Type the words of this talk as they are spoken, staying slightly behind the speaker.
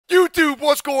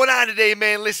what's going on today,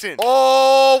 man? Listen.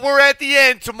 Oh, we're at the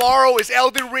end. Tomorrow is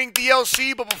Elden Ring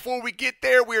DLC, but before we get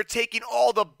there, we are taking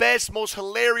all the best, most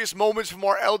hilarious moments from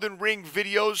our Elden Ring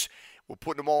videos. We're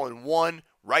putting them all in one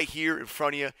right here in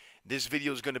front of you. This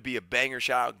video is going to be a banger.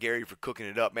 Shout out Gary for cooking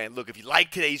it up, man. Look, if you like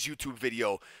today's YouTube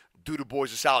video, do the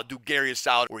boys a solid, do Gary a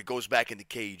solid, or he goes back in the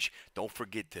cage. Don't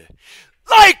forget to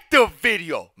like the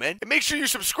video, man. And make sure you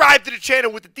subscribe to the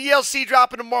channel. With the DLC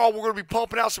dropping tomorrow, we're going to be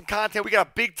pumping out some content. We got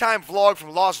a big-time vlog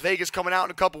from Las Vegas coming out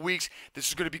in a couple weeks. This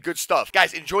is going to be good stuff.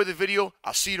 Guys, enjoy the video.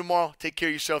 I'll see you tomorrow. Take care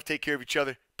of yourself. Take care of each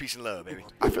other. Peace and love, baby.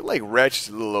 I feel like Wretch is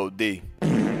a little OD.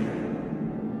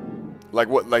 Like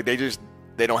what? Like they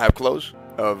don't have clothes?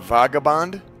 A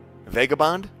vagabond? A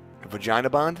vagabond? A vagina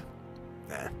bond?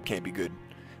 Nah, can't be good.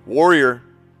 Warrior.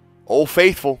 Old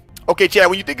Faithful. Okay, Chad,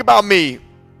 when you think about me,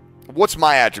 what's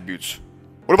my attributes?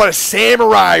 What about a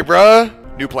samurai,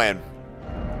 bruh? New plan.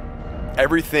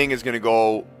 Everything is going to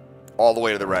go all the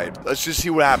way to the right. Let's just see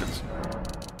what happens.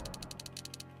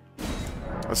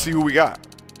 Let's see who we got.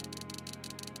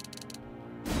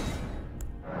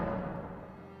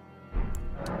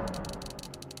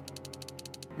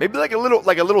 Maybe like a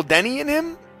little Denny in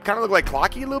him? Kind of look like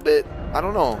Clocky a little bit? I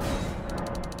don't know.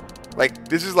 Like,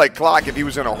 this is like Clock if he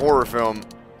was in a horror film.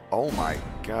 Oh my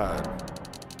god.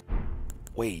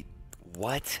 Wait,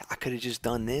 what? I could have just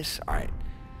done this? Alright.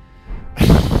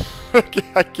 I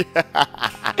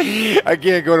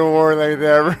can't go to war like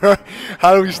that, bro.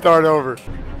 How do we start over?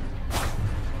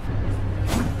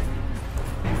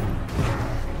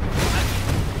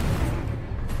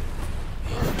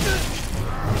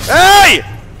 Hey!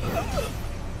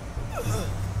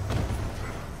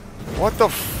 What the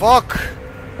fuck?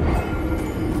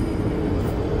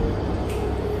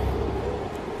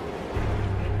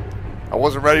 I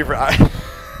wasn't ready for I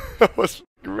wasn't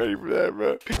ready for that,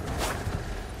 bro.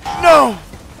 No!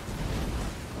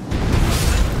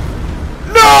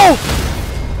 No!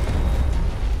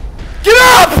 Get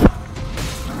up!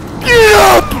 Get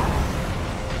up!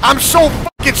 I'm so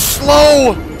fucking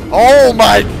slow! Oh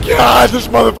my god, this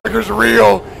motherfucker's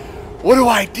real! What do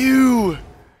I do?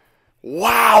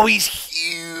 Wow, he's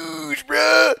huge,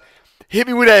 bro! Hit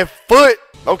me with that foot!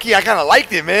 Okay, I kind of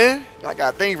liked it, man. I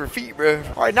got a thing for feet, bro.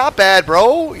 All right, not bad,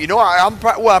 bro. You know, I'm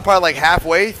probably like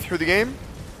halfway through the game.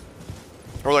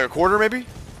 Or like a quarter, maybe?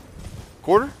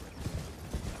 Quarter?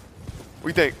 What do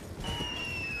you think?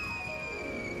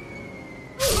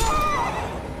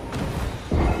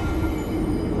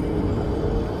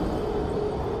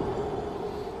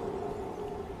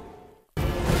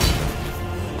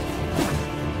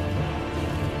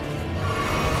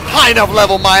 High enough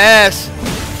level my ass.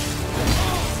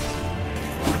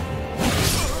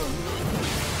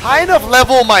 High enough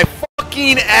level my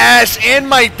fucking ass and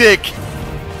my dick.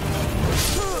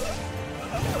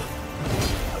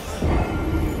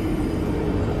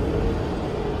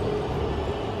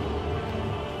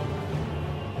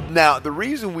 Now, the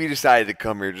reason we decided to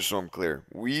come here, just so I'm clear,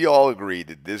 we all agreed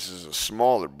that this is a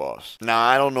smaller boss. Now,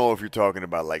 I don't know if you're talking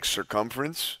about like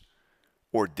circumference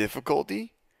or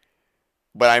difficulty,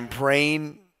 but I'm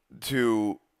praying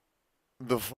to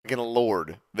the fucking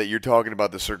Lord that you're talking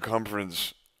about the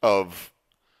circumference of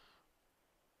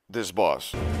this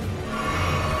boss.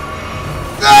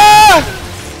 Ah!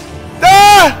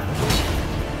 Ah!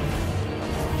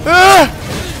 Ah!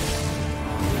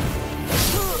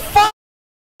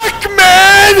 Fuck,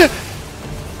 man!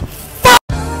 Fuck!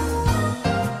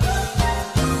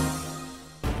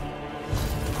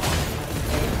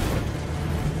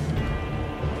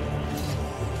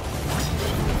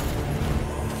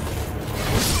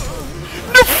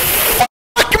 No,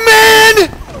 fuck, man!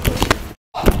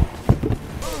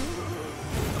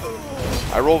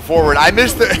 I rolled forward. I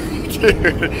missed the...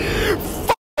 Dude.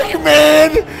 Fuck,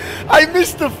 man! I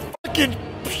missed the fucking...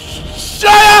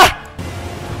 Shut up!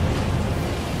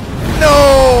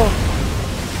 No!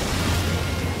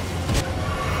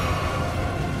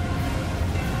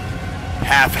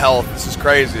 Half health. This is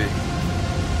crazy.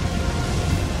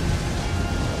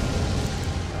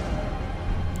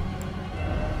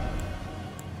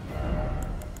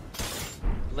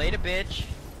 Later, bitch.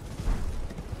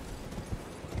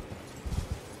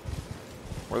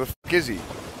 Where the fuck is he?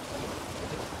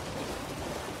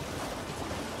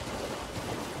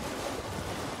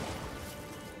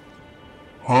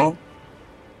 Huh?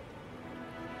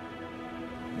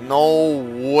 No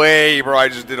way, bro. I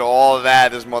just did all of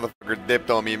that. This motherfucker dipped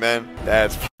on me, man.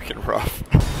 That's fucking rough.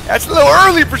 That's a little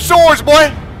early for swords,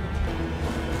 boy.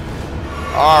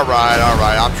 Alright,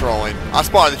 alright. I'm trolling. I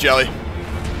spawned the jelly.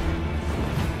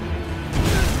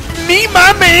 Meet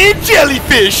my man,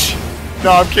 Jellyfish.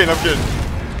 No, I'm kidding. I'm kidding.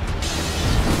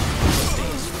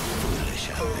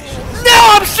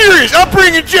 serious. I'm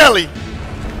bringing jelly.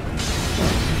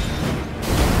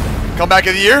 Comeback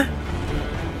of the year.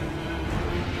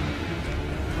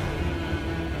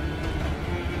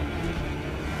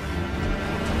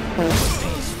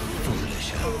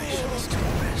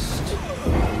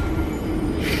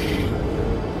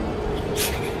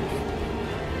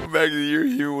 Back of the year,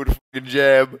 you with a fucking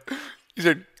jab. He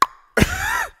said,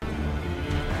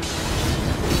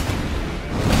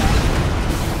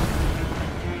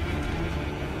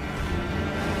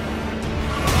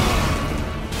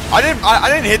 I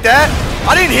didn't hit that.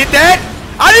 I didn't hit that.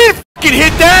 I didn't fucking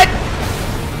hit that.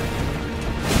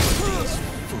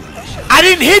 I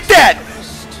didn't hit that.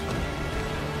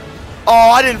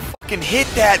 Oh, I didn't fucking hit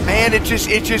that, man. It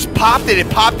just popped it. It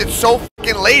popped it so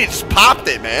fucking late. It just popped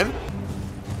it, man.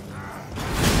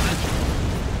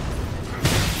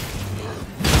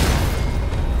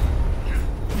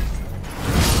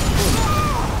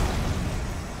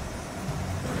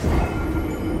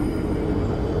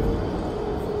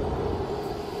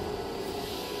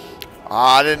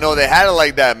 I didn't know they had it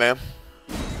like that, man.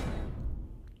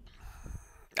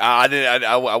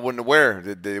 I wasn't aware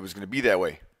that it was going to be that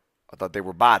way. I thought they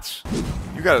were bots.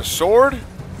 You got a sword?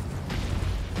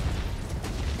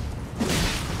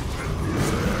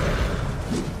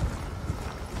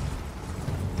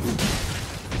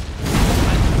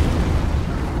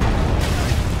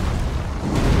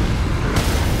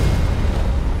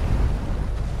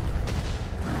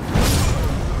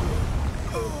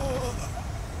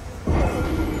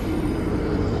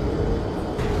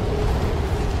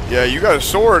 Yeah, you got a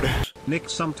sword. Nick,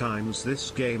 sometimes this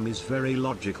game is very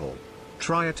logical.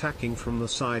 Try attacking from the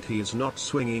side he is not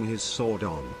swinging his sword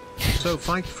on. So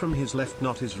fight from his left,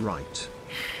 not his right.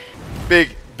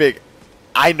 Big.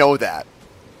 I know that.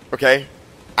 Okay?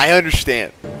 I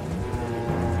understand.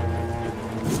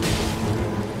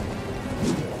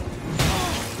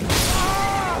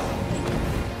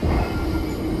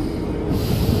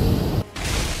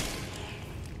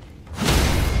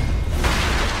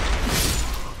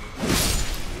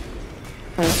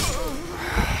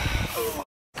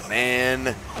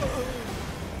 Man.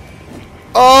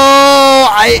 Oh,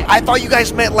 I thought you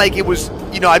guys meant like it was,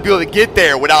 you know, I'd be able to get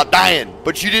there without dying.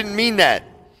 But you didn't mean that.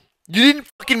 You didn't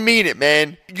fucking mean it,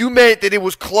 man. You meant that it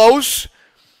was close,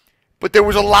 but there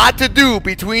was a lot to do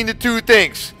between the two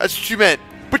things. That's what you meant.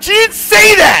 But you didn't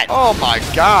say that! Oh my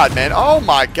god, man. Oh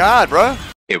my god, bruh.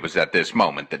 It was at this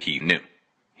moment that he knew.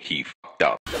 He fucked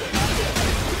up.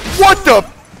 What the?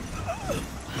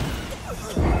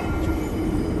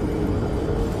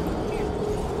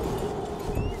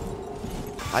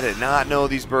 I did not know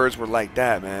these birds were like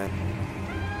that, man.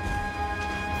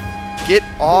 Get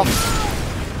off.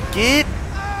 Get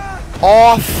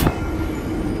off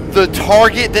the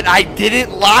target that I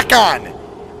didn't lock on.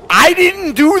 I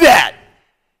didn't do that.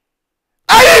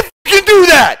 I didn't fucking do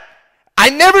that. I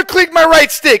never clicked my right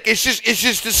stick. It's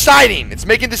just deciding. It's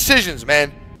making decisions,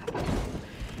 man.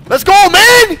 Let's go,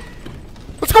 man.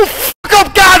 Let's go fuck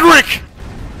up Godric.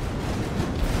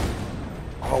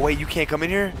 Oh, wait, you can't come in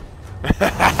here?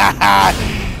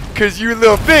 Cause you a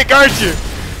little thick, aren't you?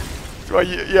 That's why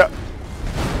you, yeah.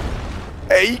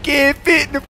 Hey, you can't fit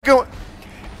in the fucking.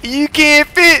 You can't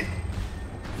fit.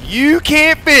 You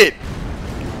can't fit.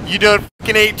 You done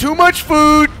fucking ate too much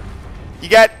food. You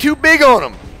got too big on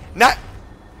them.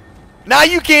 Now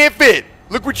you can't fit.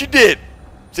 Look what you did.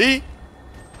 See?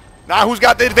 Now who's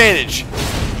got the advantage?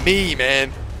 Me,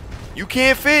 man. You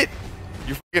can't fit.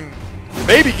 You fucking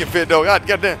baby can fit though. God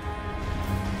damn.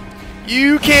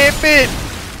 You can't fit.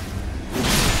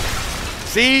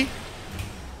 See?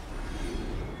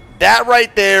 That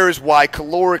right there is why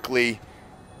calorically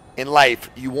in life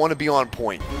you want to be on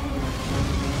point.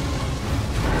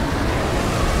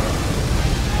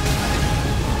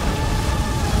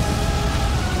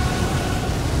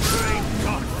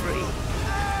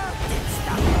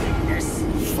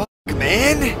 Fuck,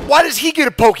 man. Why does he get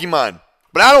a Pokemon?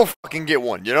 But I don't fucking get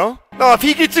one, you know? No, if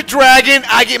he gets a dragon,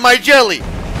 I get my jelly.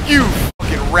 You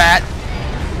fucking rat.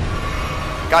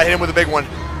 Gotta hit him with a big one.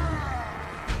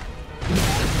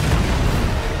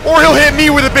 Or he'll hit me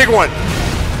with a big one.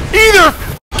 Either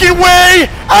fucking way,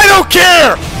 I don't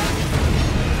care!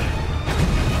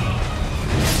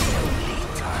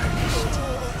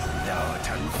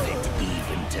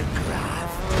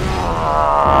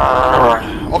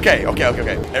 Okay.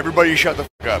 Everybody shut the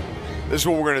fuck up. This is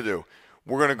what we're gonna do.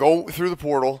 We're gonna go through the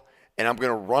portal, and I'm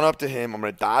gonna run up to him. I'm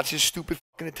gonna dodge his stupid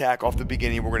fucking attack off the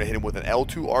beginning. We're gonna hit him with an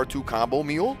L2 R2 combo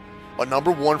meal, a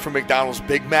 #1 from McDonald's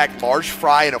Big Mac, large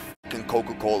fry, and a fucking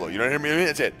Coca-Cola. You know what I mean?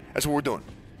 That's it. That's what we're doing.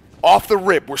 Off the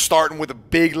rip, we're starting with a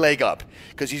big leg up.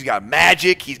 Because he's got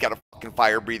magic, he's got a fucking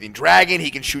fire-breathing dragon. He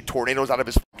can shoot tornadoes out of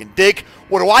his fucking dick.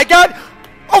 What do I got?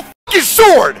 A fucking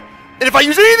sword! And if I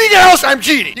use anything else, I'm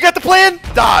cheating. You got the plan?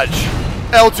 Dodge.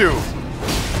 L2.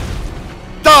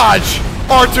 Dodge.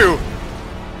 R2.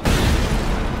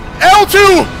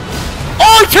 L2.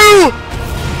 R2.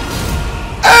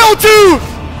 L2.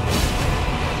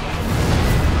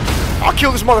 I'll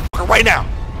kill this motherfucker right now.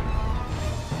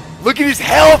 Look at his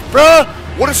health, bruh.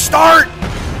 What a start.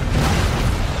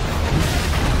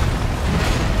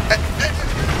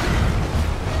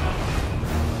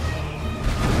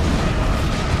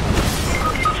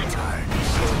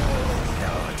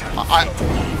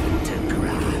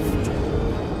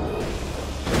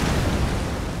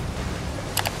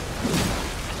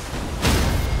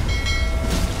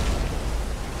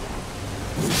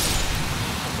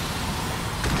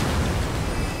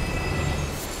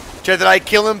 Did I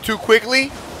kill him too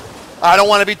quickly? I don't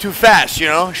want to be too fast, you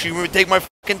know? Should we take my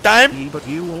fucking time? Yeah, but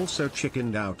you also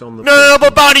chickened out on the... No,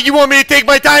 but Bounty, you want me to take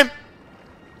my time?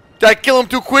 Did I kill him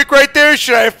too quick right there?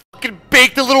 Should I fucking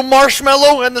bake the little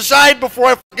marshmallow on the side before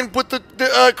I fucking put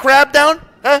the crab down?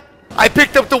 Huh? I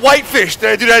picked up the whitefish. Did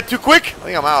I do that too quick? I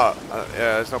think I'm out. Yeah,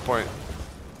 there's no point.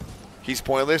 He's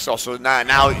pointless. Also,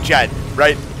 now, Chad,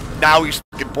 right? Now he's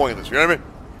fucking pointless. You know what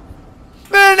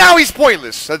I mean? Now he's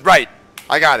pointless. That's right.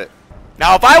 I got it.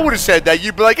 Now, if I would have said that,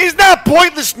 you'd be like, it's not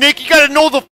pointless, Nick. You got to know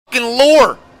the fucking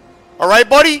lore. All right,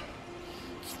 buddy?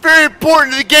 It's very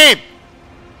important to the game.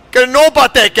 Got to know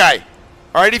about that guy.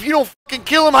 All right? If you don't fucking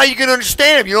kill him, how you going to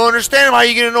understand him? You don't understand him, how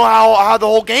you going to know how the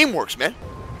whole game works, man?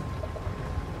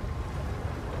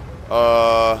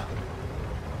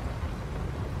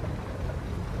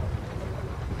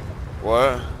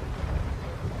 What?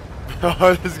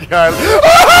 Oh, this guy.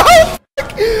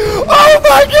 Oh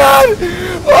my god!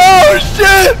 Oh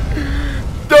shit!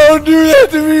 Don't do that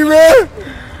to me, man!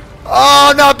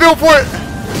 Oh, no, build for it!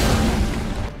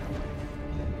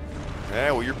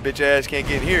 Yeah, well, your bitch ass can't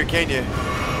get in here, can you?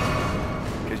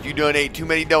 Because you done ate too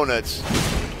many donuts.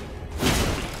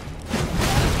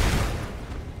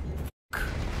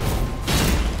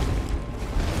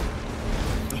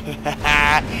 You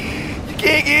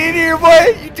can't get in here,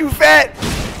 boy! You too fat!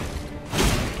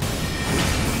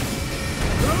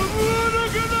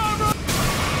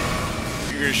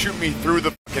 You're gonna shoot me through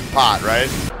the fucking pot, right?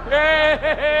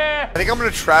 I think I'm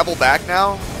gonna travel back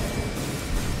now.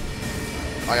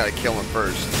 I gotta kill him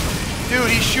first. Dude,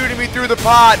 he's shooting me through the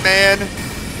pot, man.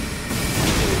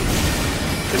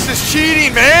 This is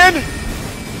cheating, man.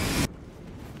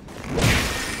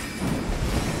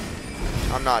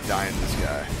 I'm not dying to this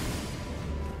guy.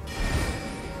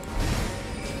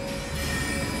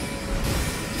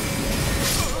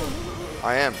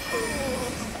 I am.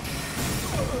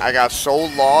 I got so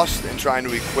lost in trying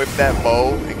to equip that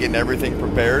bow and getting everything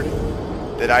prepared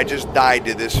that I just died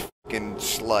to this fucking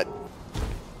slut.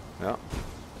 Yeah.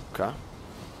 Okay.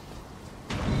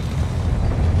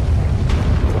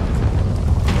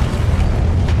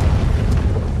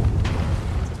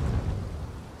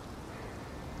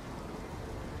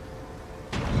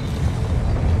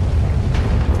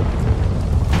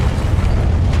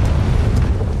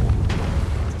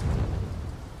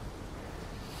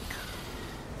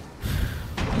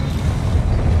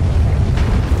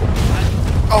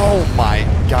 Oh my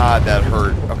god, that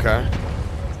hurt. Okay.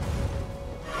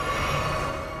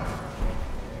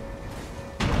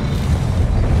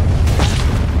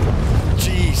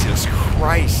 Jesus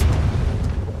Christ.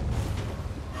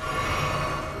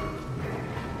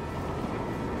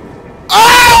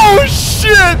 Oh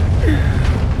shit!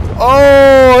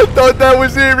 Oh, I thought that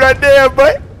was it right there,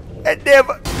 but that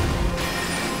never.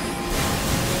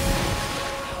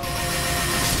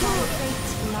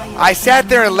 I sat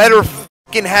there and let her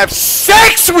fucking have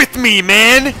sex with me,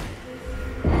 man!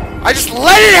 I just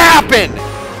let it happen!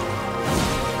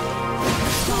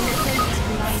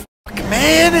 Fuck,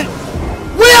 man!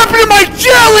 What happened to my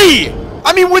jelly?!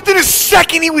 I mean, within a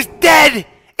second he was dead,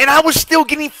 and I was still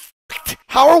getting fucked.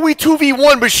 How are we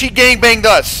 2v1 but she gangbanged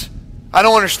us? I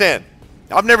don't understand.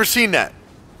 I've never seen that.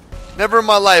 Never in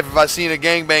my life have I seen a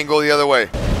gangbang go the other way.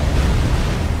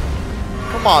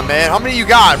 Come on, man. How many you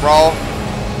got, bro?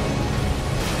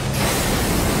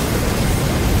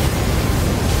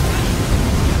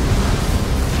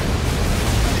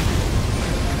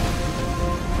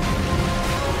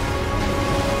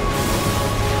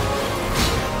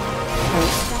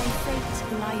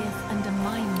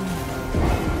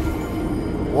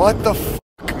 What the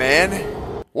fuck, man?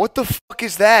 What the fuck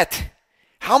is that?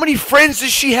 How many friends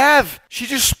does she have? She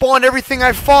just spawned everything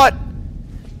I fought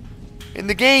in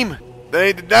the game. That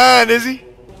ain't the Don, is he?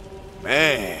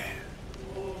 Man.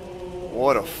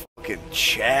 What a fucking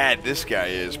Chad this guy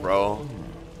is, bro.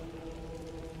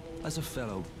 As a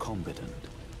fellow combatant,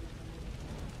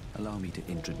 allow me to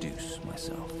introduce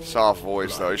myself. Soft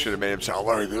voice, though. He should have made him sound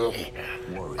like this.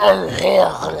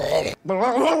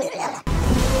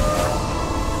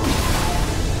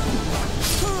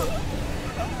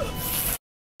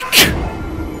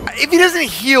 If he doesn't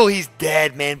heal, he's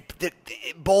dead, man.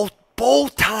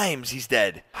 Both times he's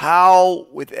dead. How,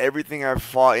 with everything I've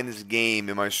fought in this game,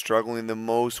 am I struggling the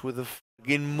most with a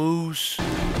fucking moose?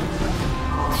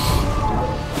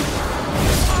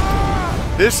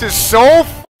 This is so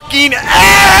fucking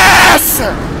ass!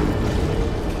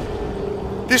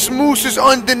 This moose is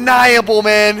undeniable,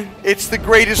 man. It's the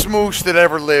greatest moose that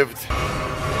ever lived.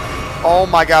 Oh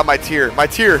my god, my tear. My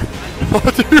tear.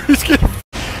 Oh, dude, he's getting...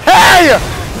 Hey!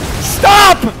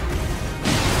 Stop!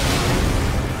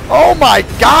 Oh my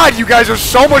god, you guys are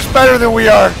so much better than we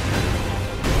are.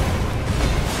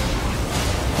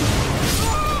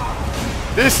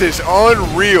 This is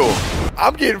unreal.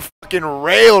 I'm getting fucking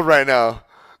railed right now.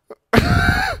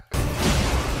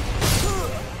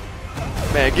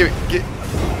 Man, get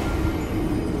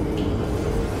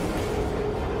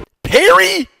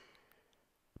parry?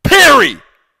 Parry!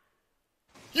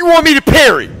 You want me to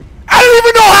parry? I don't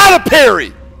even know how to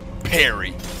parry!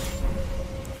 Parry.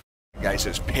 Guy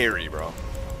says parry, bro.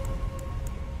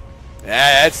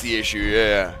 Yeah, that's the issue,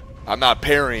 yeah. I'm not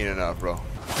parrying enough, bro.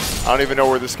 I don't even know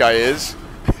where this guy is.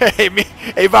 Hey,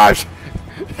 Vibes.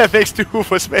 That makes two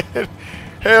of us, man.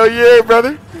 Hell yeah,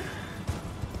 brother.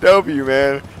 W,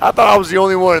 man. I thought I was the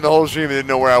only one in the whole stream that didn't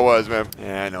know where I was, man.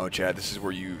 Yeah, I know, Chad. This is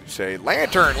where you say,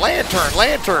 lantern, lantern,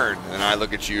 lantern. And I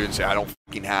look at you and say, I don't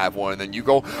fucking have one. And then you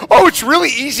go, oh, it's really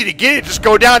easy to get it. Just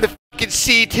go down to fucking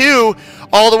C2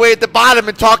 all the way at the bottom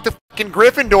and talk to fucking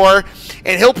Gryffindor.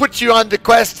 And he'll put you on the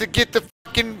quest to get the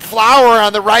fucking flower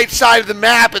on the right side of the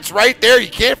map. It's right there. You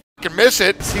can't fucking miss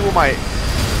it. Let's see what my...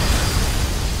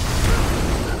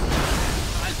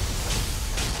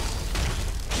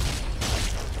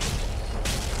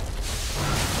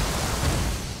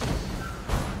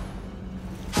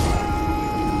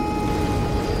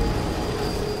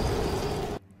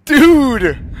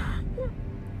 Dude!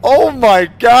 Oh my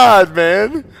god,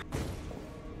 man!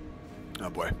 Oh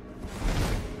boy.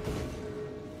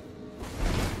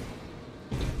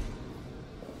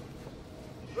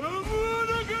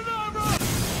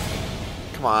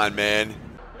 Come on, man.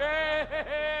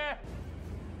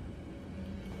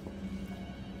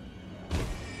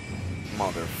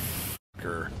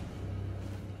 Motherfucker.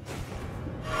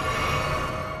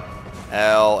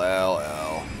 L.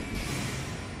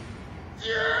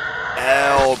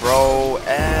 L, bro.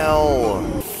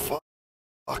 L.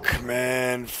 Fuck,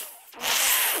 man.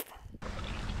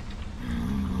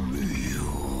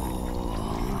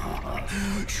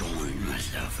 Join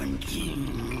myself and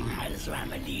King as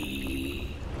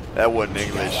remedy. That wasn't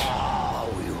English.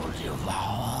 We will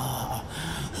devour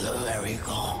the very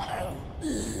god.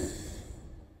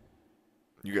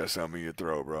 You got something in your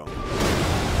throat, bro.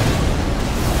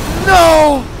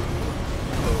 No!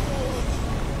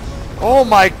 Oh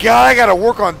my god, I gotta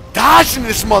work on dodging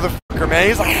this motherfucker, man.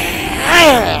 He's like...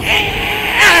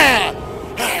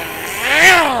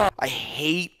 I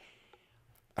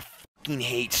fucking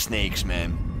hate snakes,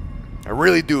 man. I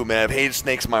really do, man. I've hated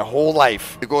snakes my whole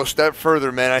life. To go a step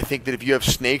further, man, I think that if you have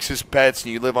snakes as pets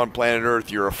and you live on planet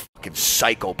Earth, you're a fucking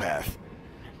psychopath.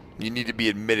 You need to be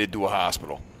admitted to a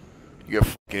hospital. You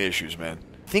have fucking issues, man.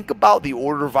 Think about the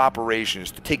order of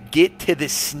operations to get to the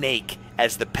snake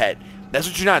as the pet. That's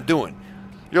what you're not doing.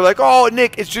 You're like, oh,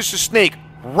 Nick, it's just a snake.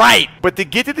 Right. But to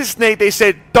get to the snake, they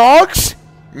said, dogs?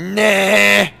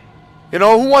 Nah. You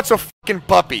know, who wants a fucking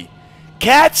puppy?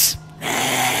 Cats?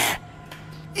 Nah.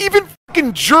 Even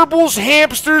fucking gerbils,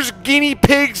 hamsters, guinea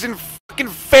pigs, and fucking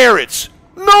ferrets?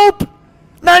 Nope.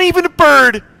 Not even a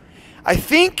bird. I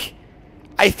think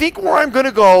where I'm going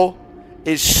to go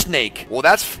is snake. Well,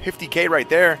 that's 50K right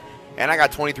there. And I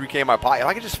got 23K in my pocket. If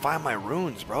I could just find my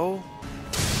runes, bro.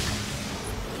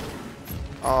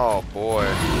 Oh, boy.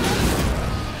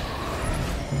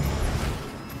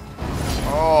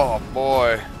 Oh,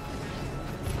 boy.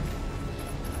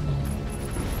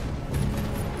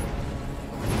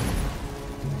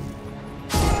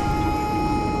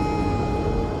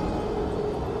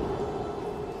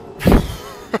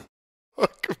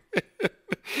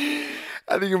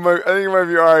 I think it might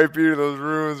be RIP to those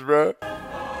runes, bro.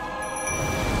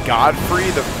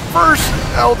 Godfrey, the first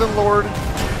Elden Lord.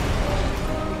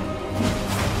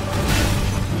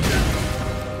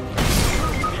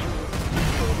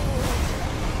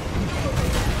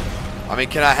 I mean,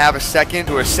 can I have a second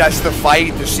to assess the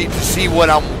fight to see what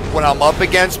I'm up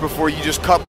against before you just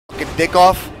cut my fucking dick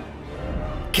off?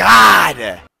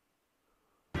 god!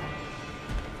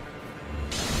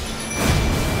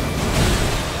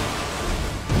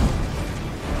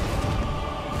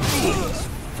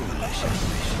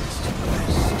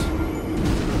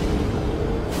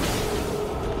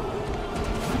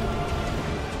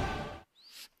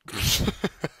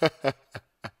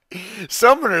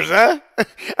 Summoners, huh?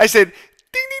 I said,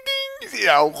 ding, ding, ding. You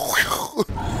know.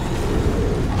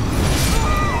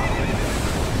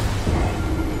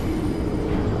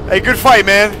 Hey, good fight,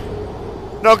 man.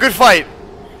 No, good fight.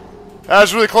 That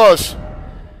was really close.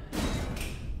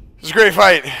 It was a great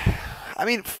fight. I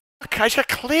mean, fuck, I just got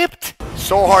clipped.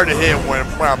 So hard to hit when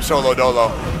I'm solo dolo.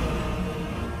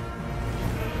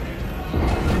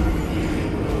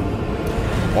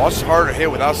 Boss is hard to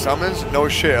hit without summons? No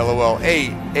shit, lol. Hey,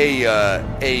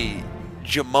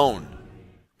 Jamon,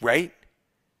 right?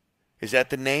 Is that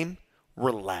the name?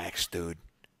 Relax, dude.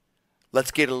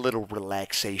 Let's get a little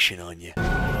relaxation on you.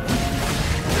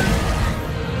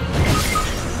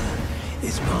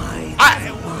 It's mine.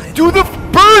 Do the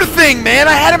bird thing, man.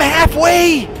 I had him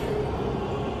halfway.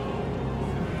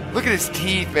 Look at his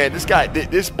teeth, man. This guy,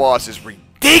 this boss is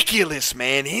ridiculous,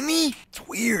 man. Isn't he? It's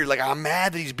weird. Like, I'm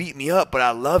mad that he's beating me up, but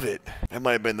I love it. That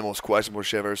might have been the most questionable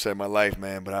shit I've ever said in my life,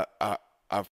 man. But I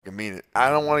fucking mean it. I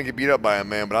don't want to get beat up by him,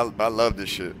 man. But I love this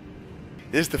shit.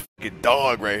 This is the fucking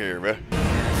dog right here, man.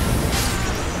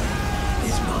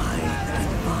 It's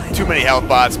mine. Too many health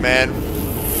bots, man.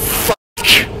 Fuck.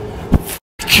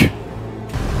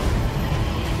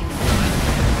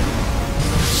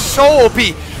 So OP.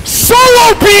 So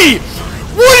OP!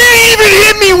 What did he even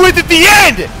hit me with at the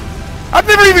end? I've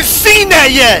never even seen that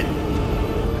yet.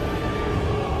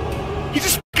 He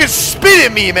just fucking spit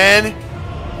at me, man.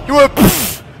 He went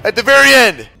poof at the very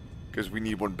end. Because we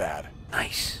need one bad.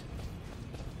 Nice.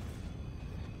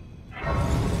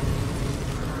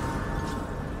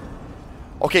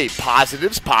 Okay,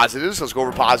 positives. Let's go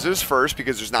over positives first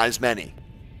because there's not as many.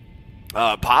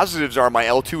 Positives are my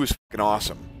L2 is fucking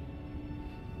awesome.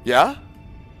 Yeah?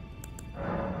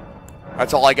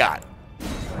 That's all I got.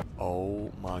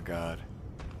 Oh my god.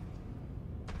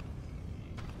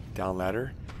 Down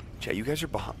ladder. Chat, you guys are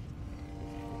behind.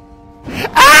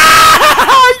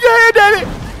 Ah! Yeah, I did it!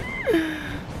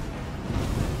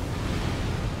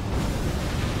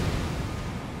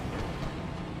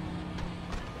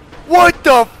 What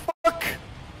the fuck?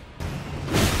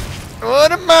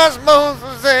 What am I supposed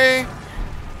to say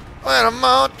when I'm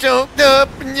all choked up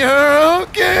and you're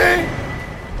okay?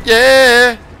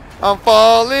 Yeah, I'm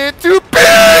falling to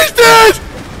pieces!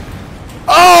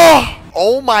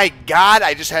 Oh my god,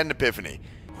 I just had an epiphany.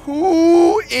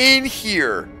 Who in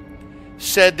here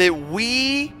said that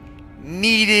we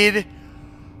needed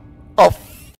a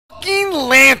fucking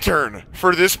lantern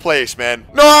for this place, man?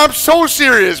 No, I'm so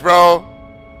serious, bro.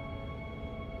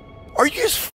 Are you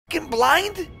guys fucking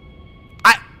blind?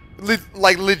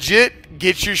 Like legit,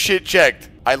 get your shit checked.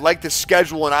 I'd like to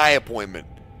schedule an eye appointment.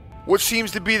 What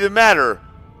seems to be the matter?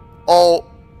 Oh,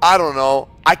 I don't know.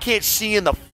 I can't see in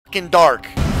the fucking dark.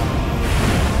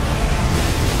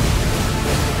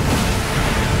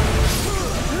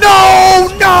 No!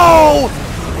 No!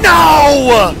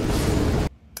 No!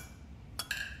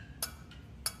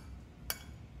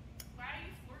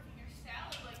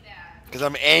 Because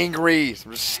I'm angry.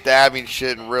 I'm just stabbing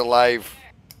shit in real life.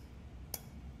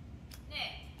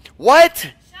 Nick. What?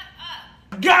 Shut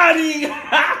up. Got him!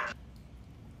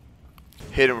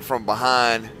 Hit him from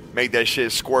behind. Make that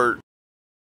shit squirt.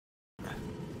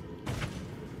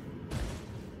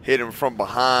 Hit him from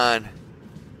behind.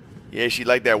 Yeah, she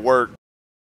like that work.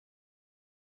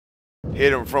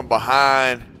 Hit him from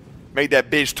behind. Make that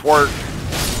bitch twerk.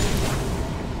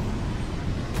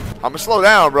 I'ma slow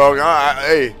down, bro.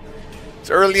 Hey. It's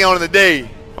early on in the day.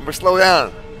 I'm gonna slow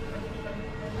down.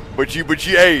 But you,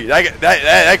 hey,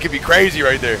 that could be crazy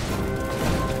right there.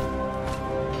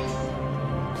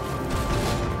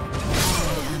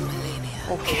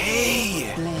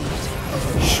 Okay.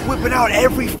 She's whipping out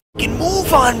every fucking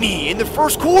move on me in the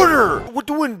first quarter. We're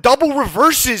doing double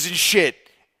reverses and shit.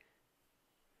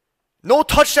 No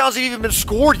touchdowns have even been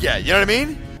scored yet. You know what I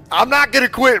mean? I'm not gonna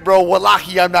quit, bro.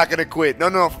 Wallahi, I'm not gonna quit. No,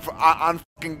 on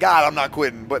fucking God, I'm not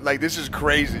quitting. But like, this is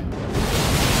crazy.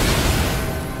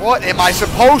 What am I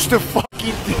supposed to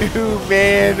fucking do,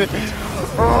 man?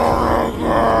 Oh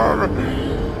my God!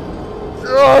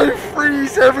 Oh, I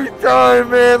freeze every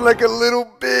time, man, like a little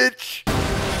bitch.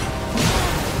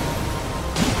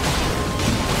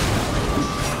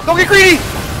 Don't get greedy!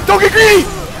 Don't get greedy!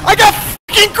 I got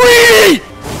fucking greedy!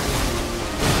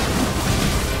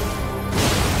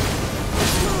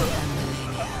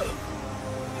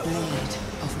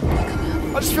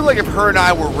 just feel like if her and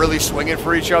I were really swinging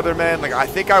for each other, man, like I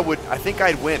think I'd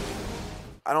win.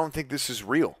 I don't think this is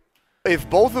real. If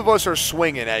both of us are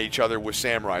swinging at each other with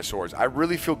samurai swords, I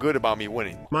really feel good about me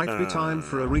winning. Might be time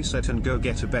for a reset and go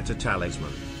get a better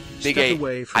talisman. Big Step A,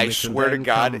 away from I it swear to and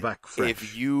then come God, back fresh.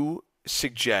 if you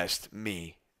suggest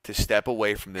me to step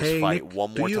away from this Hey, fight Nick,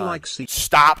 one do more you time, like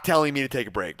stop telling me to take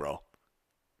a break, bro.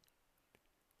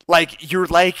 Like, you're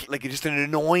like just an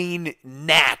annoying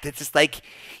gnat that's just like,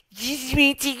 you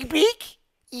want to take a break?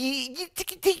 You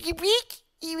take a break?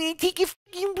 You want to take a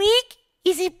fucking break?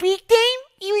 Is it break time?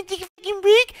 You want to take a fucking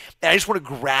break? And I just want to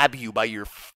grab you by your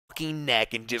fucking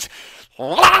neck and just...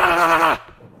 Shut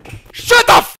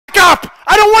the fuck up!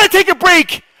 I don't want to take a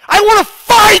break! I want to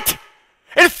fight!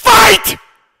 And fight!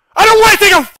 I don't want to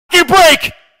take a fucking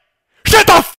break! Shut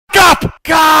the fuck up!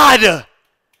 God!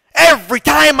 Every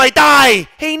time I die!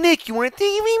 Hey Nick, you want to take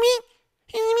it with me?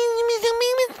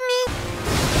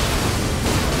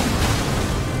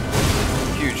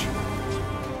 Huge.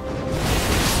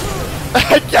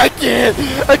 I can't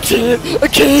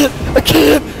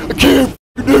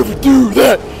never do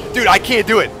that! Dude, I can't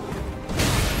do it!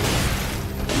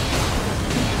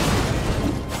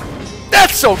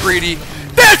 That's so greedy!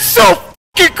 That's so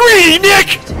fucking greedy,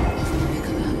 Nick!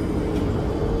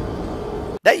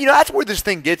 That, you know, that's where this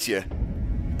thing gets you.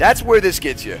 That's where this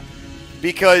gets you.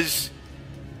 Because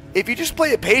if you just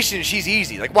play it patient, she's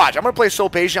easy. Like, watch, I'm going to play so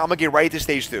patient, I'm going to get right to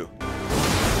stage 2.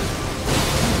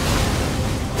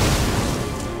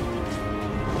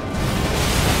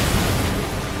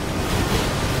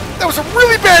 That was a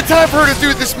really bad time for her to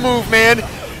do this move, man.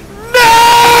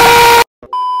 No!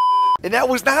 And that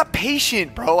was not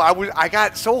patient, bro. I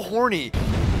got so horny.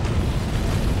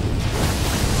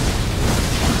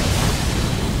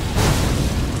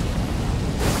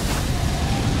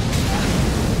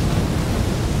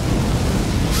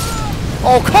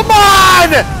 Oh, come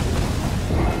on!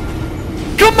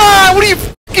 Come on! What are you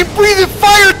fucking breathing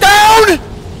fire down?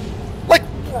 Like,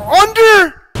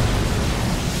 under?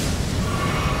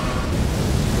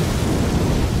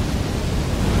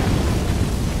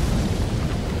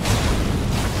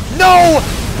 No!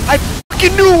 I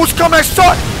fucking knew it was coming. I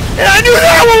saw it. And I knew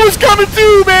that one was coming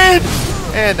too, man!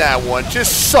 And that one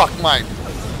just sucked my...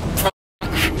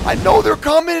 I know they're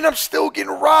coming and I'm still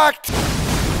getting rocked.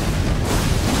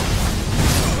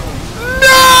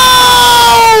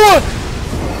 No!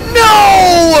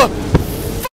 No!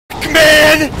 Fuck,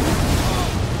 man!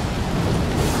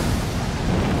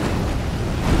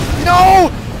 No!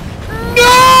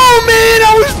 No, man!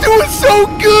 I was doing so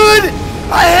good!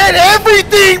 I had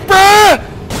everything, bruh!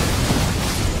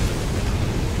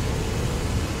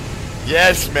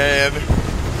 Yes, man.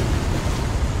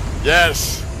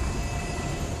 Yes.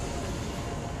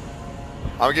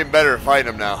 I'm getting better at fighting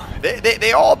them now.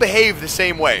 They all behave the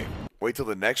same way. Wait till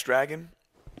the next dragon.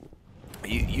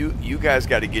 You guys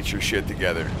got to get your shit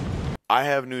together. I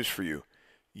have news for you.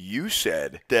 You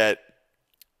said that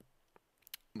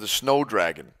the snow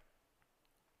dragon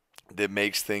that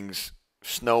makes things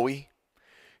snowy,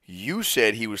 you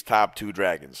said he was top 2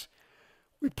 dragons.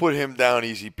 We put him down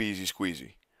easy peasy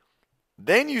squeezy.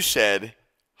 Then you said,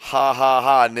 ha ha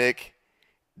ha, Nick,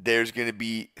 there's going to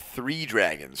be 3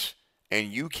 dragons,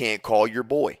 and you can't call your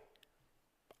boy.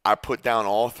 I put down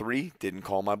all 3, didn't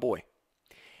call my boy.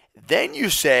 Then you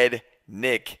said,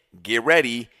 Nick, get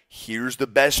ready. Here's the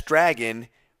best dragon,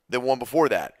 the one before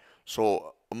that.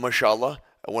 So, mashallah,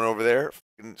 I went over there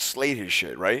and slayed his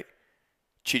shit, right?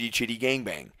 Chitty chitty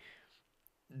gangbang.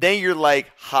 Then you're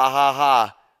like, ha ha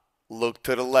ha, look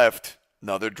to the left,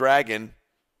 another dragon,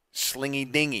 slingy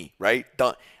dingy, right?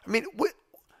 Done. I mean,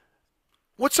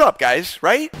 what's up, guys,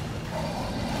 right?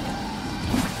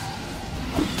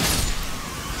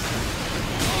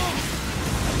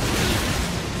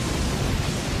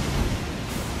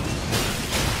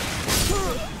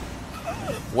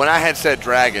 When I had said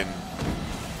dragon,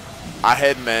 I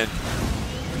had meant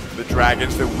the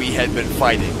dragons that we had been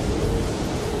fighting.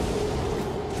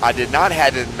 I did not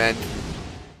have it meant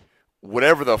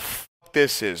whatever the f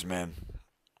this is, man.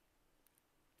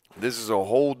 This is a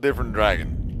whole different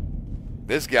dragon.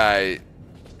 This guy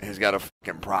has got a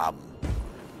fucking problem.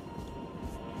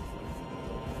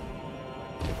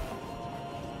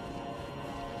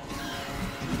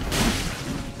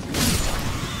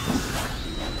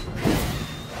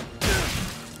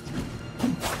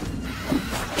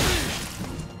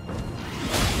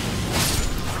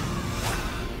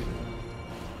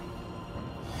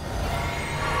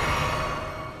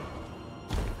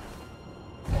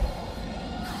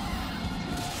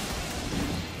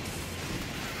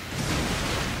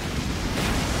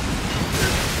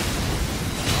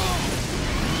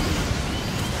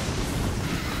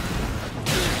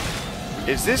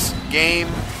 Is this game...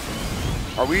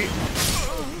 Are we...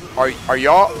 Are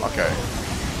y'all... Okay.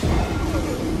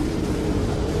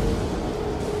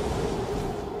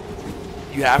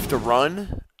 You have to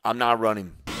run? I'm not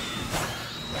running.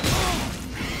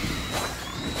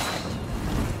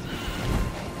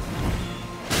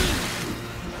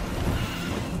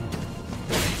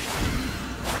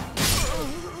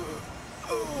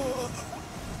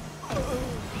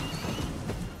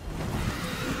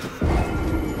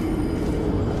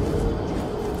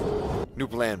 New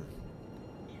plan.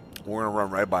 We're gonna run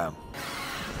right by him.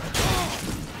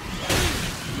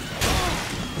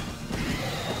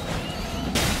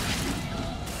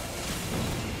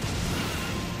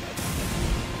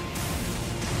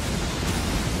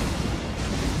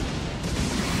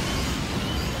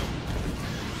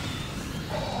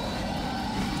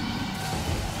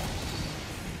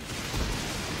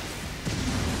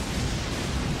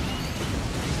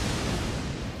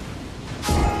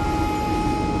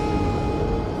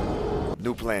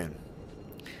 New plan.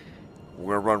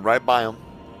 We're gonna run right by him,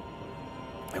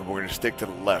 and we're gonna stick to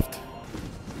the left.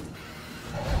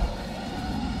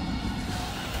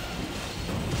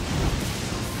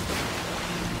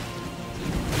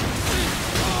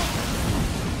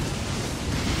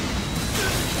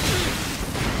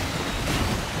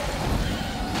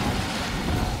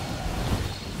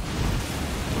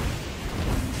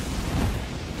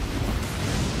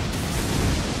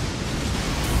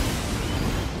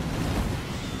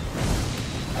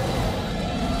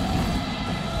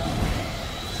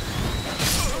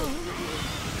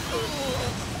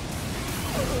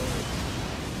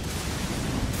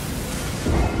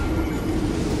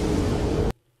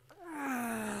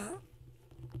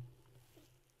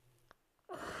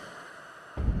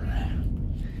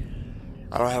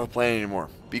 I don't have a plan anymore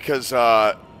because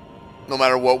no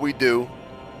matter what we do,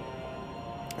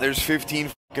 there's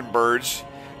 15 fucking birds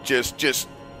just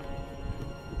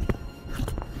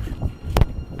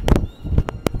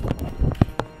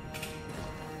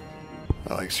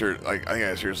I think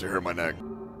I seriously hurt my neck.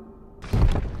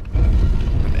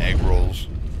 And egg rolls.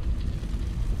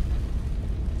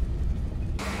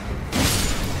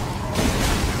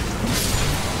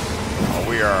 Oh,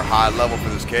 we are high level for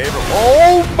this cave.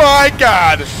 Oh my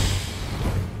god!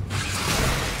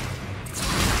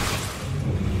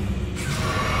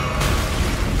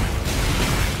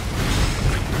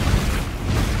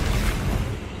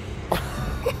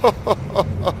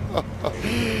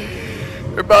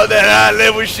 About that high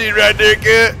level shit right there,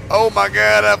 kid. Oh my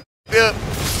god, I f***ed up.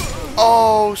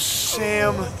 Oh,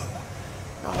 Sam.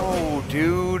 Oh,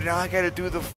 dude. Now I gotta do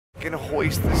the fucking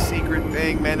hoist the secret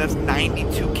thing, man. That's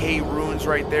 92k runes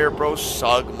right there, bro.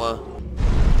 Sugma.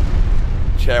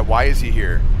 Chat, why is he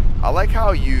here? I like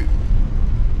how you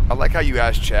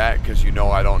ask chat because you know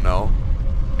I don't know.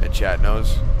 And chat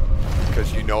knows.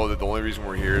 Because you know that the only reason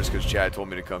we're here is because chat told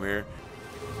me to come here.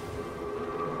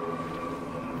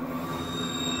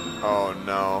 Oh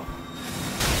no.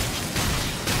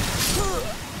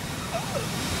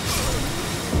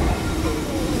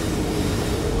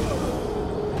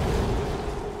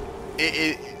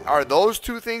 Are those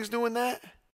two things doing that?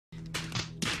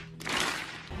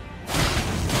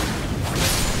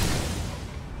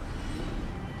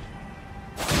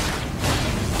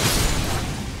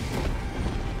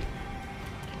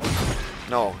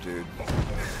 No, dude.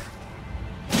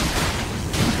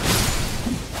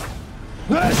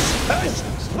 This is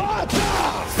Sparta!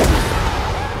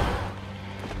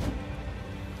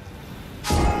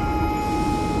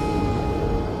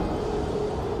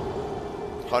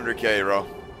 100k, bro.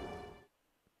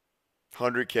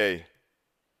 100k.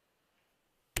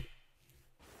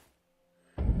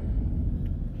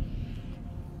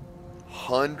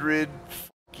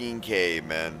 $100k,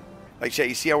 man. Like, chat,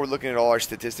 you see how we're looking at all our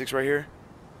statistics right here?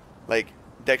 Like,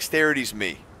 dexterity's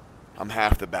me. I'm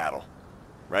half the battle,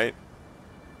 right?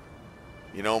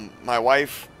 You know, my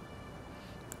wife,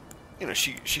 you know,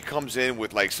 she comes in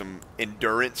with like some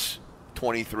endurance,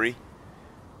 23,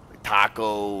 like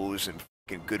tacos and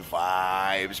fucking good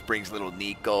vibes, brings little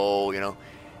Nico, you know,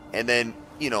 and then,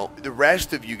 you know, the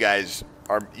rest of you guys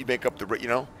are, you make up the, you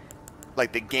know,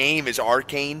 like the game is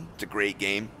arcane, it's a great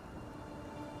game,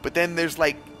 but then there's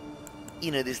like,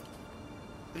 you know, this,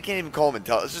 we can't even call them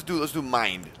intelligence, let's do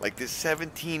mind, like this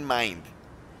 17 mind.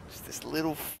 Just this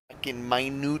little fucking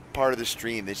minute part of the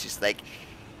stream that's just like,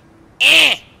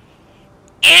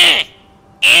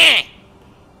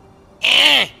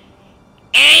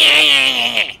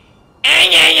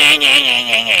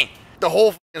 the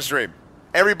whole fucking stream.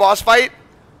 Every boss fight,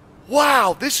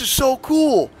 wow, this is so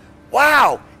cool.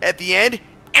 Wow. At the end,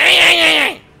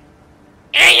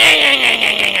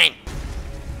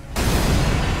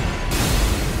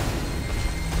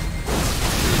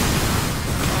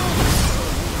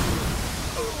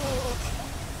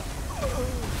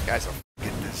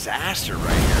 bastard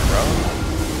right here, bro.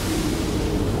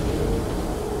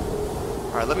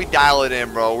 Alright, let me dial it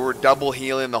in, bro. We were double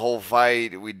healing the whole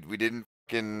fight. We didn't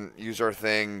fucking use our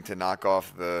thing to knock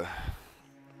off the...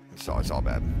 It's all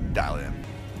bad. Dial it in.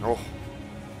 Oh.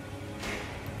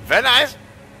 Very nice.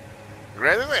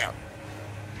 Great as well.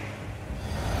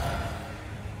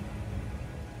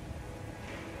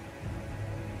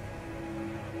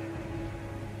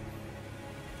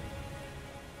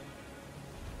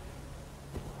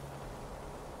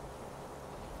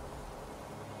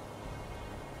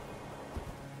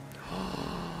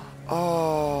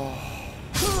 Oh.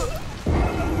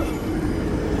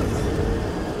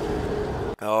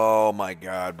 Oh my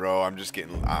God, bro! I'm just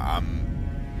getting. I'm.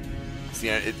 It's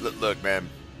the end. Look, man.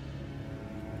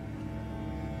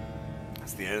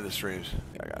 That's the end of the streams.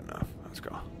 I got enough. Let's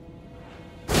go.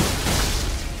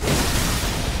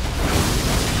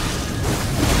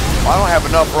 Well, I don't have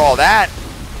enough for all that.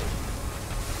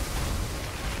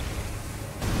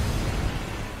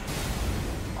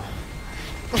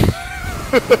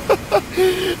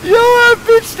 Yo, I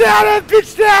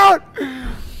pitched out.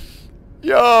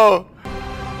 Yo.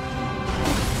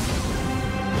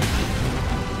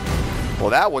 Well,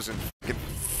 that wasn't fucking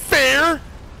fair.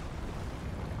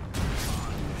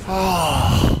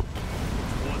 Oh.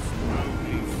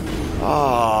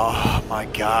 Oh my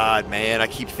God, man. I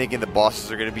keep thinking the bosses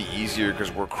are going to be easier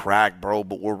because we're cracked, bro,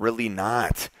 but we're really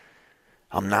not.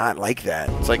 I'm not like that.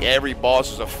 It's like every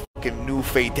boss is a fucking new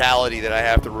fatality that I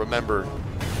have to remember.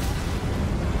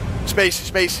 Space,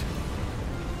 space.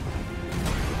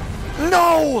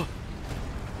 No!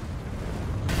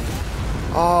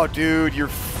 Oh, dude, you're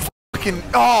fucking...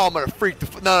 Oh, I'm gonna freak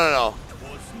the... No.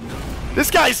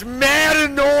 This guy's mad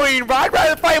annoying, bro. I'd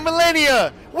rather fight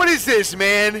Millennia. What is this,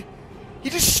 man? He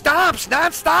just stops,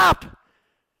 non-stop.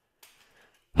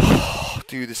 Oh,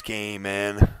 dude, this game,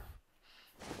 man.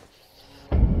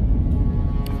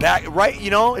 Back, right,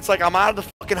 you know, it's like I'm out of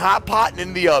the fucking hot pot and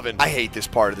in the oven. I hate this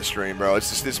part of the stream, bro.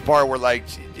 It's just this part where, like,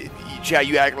 yeah,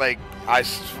 you act like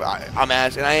I'm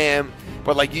ass, and I am,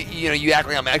 but, like, you know, you act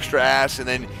like I'm extra ass, and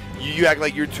then you act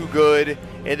like you're too good,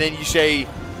 and then you say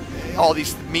all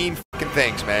these mean fucking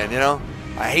things, man, you know?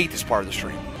 I hate this part of the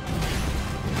stream.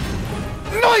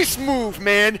 Nice move,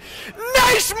 man!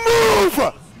 Nice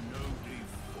move!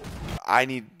 I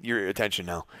need your attention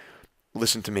now.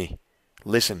 Listen to me.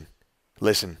 Listen.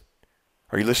 Listen.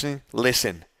 Are you listening?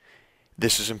 Listen.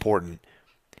 This is important.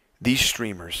 These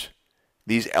streamers,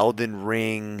 these Elden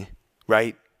Ring,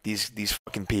 right? These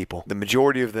fucking people. The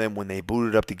majority of them, when they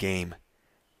booted up the game,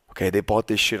 okay, they bought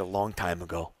this shit a long time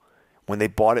ago. When they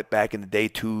bought it back in the day,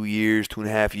 2 years,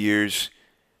 2.5 years,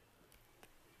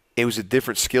 it was a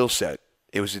different skill set.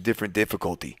 It was a different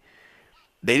difficulty.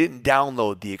 They didn't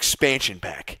download the expansion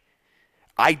pack.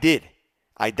 I did.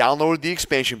 I downloaded the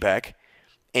expansion pack,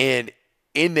 and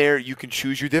in there, you can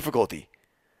choose your difficulty.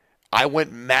 I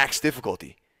went max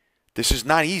difficulty. This is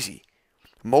not easy.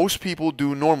 Most people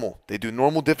do normal. They do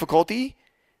normal difficulty,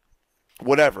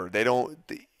 whatever. They don't,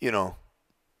 you know,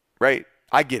 right?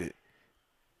 I get it.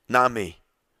 Not me.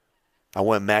 I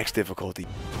went max difficulty.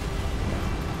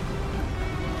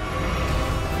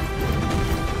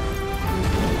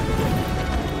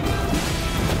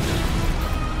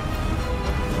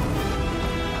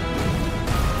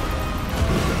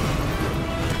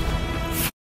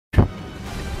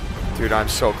 Dude, I'm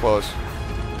so close.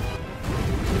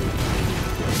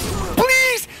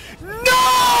 Please!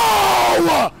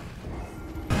 No!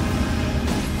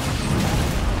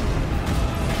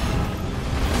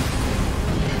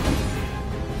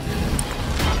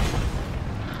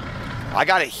 I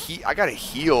gotta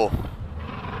heal.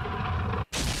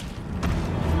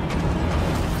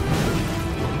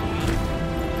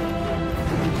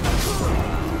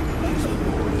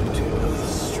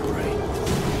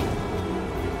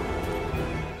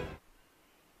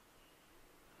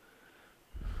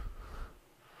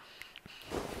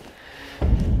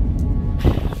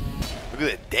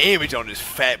 Look at the damage on this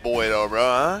fat boy though, bro,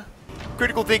 huh?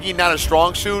 Critical thinking not a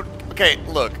strong suit. Okay,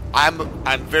 look, I'm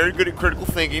very good at critical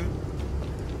thinking.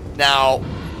 Now,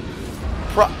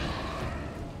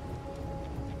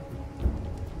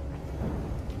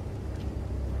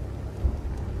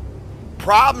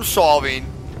 problem solving,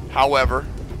 however,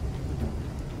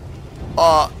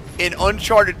 in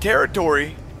uncharted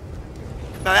territory,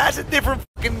 now that's a different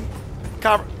fucking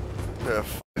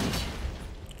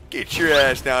get your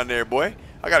ass down there, boy.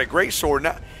 I got a great sword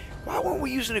now. Why weren't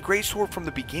we using a great sword from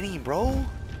the beginning, bro?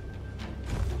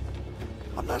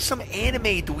 I'm not some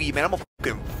anime dweeb, man. I'm a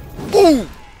fucking boom.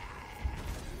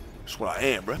 That's what I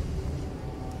am, bro.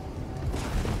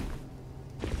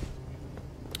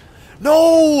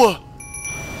 No!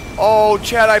 Oh,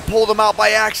 Chad, I pulled him out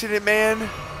by accident, man.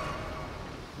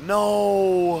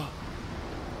 No.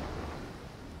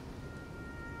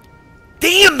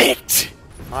 Damn it!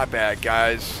 My bad,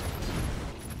 guys.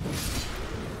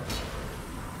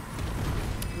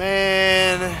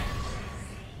 Man.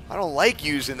 I don't like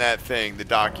using that thing the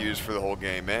doc used for the whole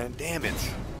game, man. Damn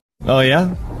it. Oh,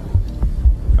 yeah?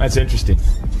 That's interesting.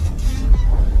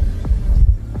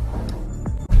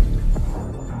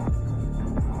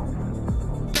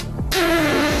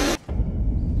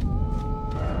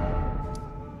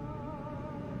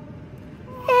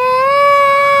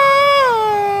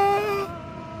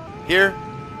 Here.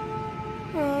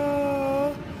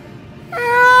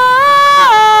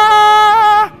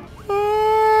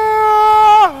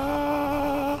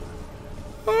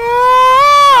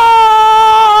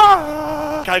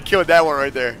 Kinda killed that one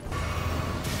right there.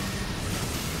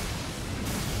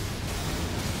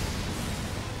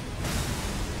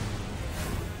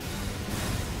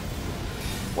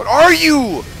 What are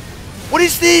you? What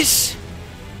is this?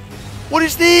 What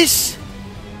is this?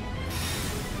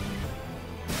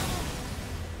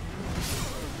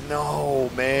 No,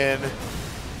 man.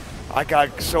 I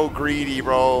got so greedy,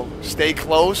 bro. Stay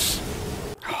close.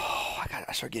 Oh,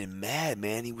 I started getting mad,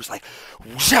 man. He was like,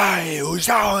 like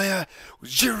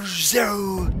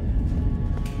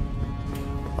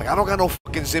I don't got no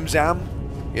fucking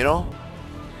zim-zam, you know?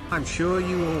 I'm sure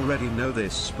you already know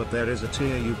this, but there is a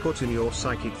tier you put in your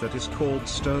psychic that is called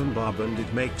Stone Barb, and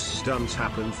it makes stunts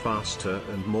happen faster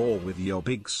and more with your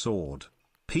big sword.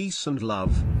 Peace and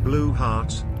love, Blue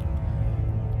Heart.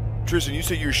 Tristan, you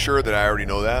say you're sure that I already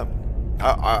know that?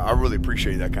 I really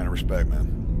appreciate that kind of respect,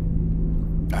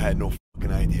 man. I had no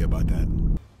fucking idea about that.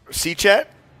 See,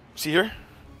 chat? See here?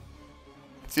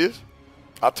 See this?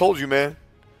 I told you, man.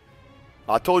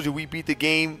 I told you we beat the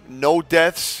game. No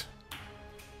deaths.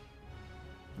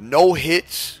 No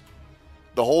hits.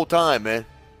 The whole time, man.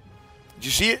 Did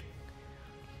you see it?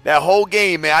 That whole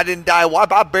game, man. I didn't die.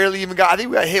 I barely even got... I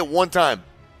think we got hit one time.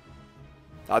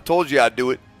 I told you I'd do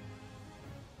it.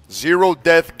 Zero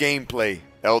death gameplay.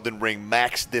 Elden Ring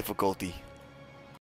max difficulty.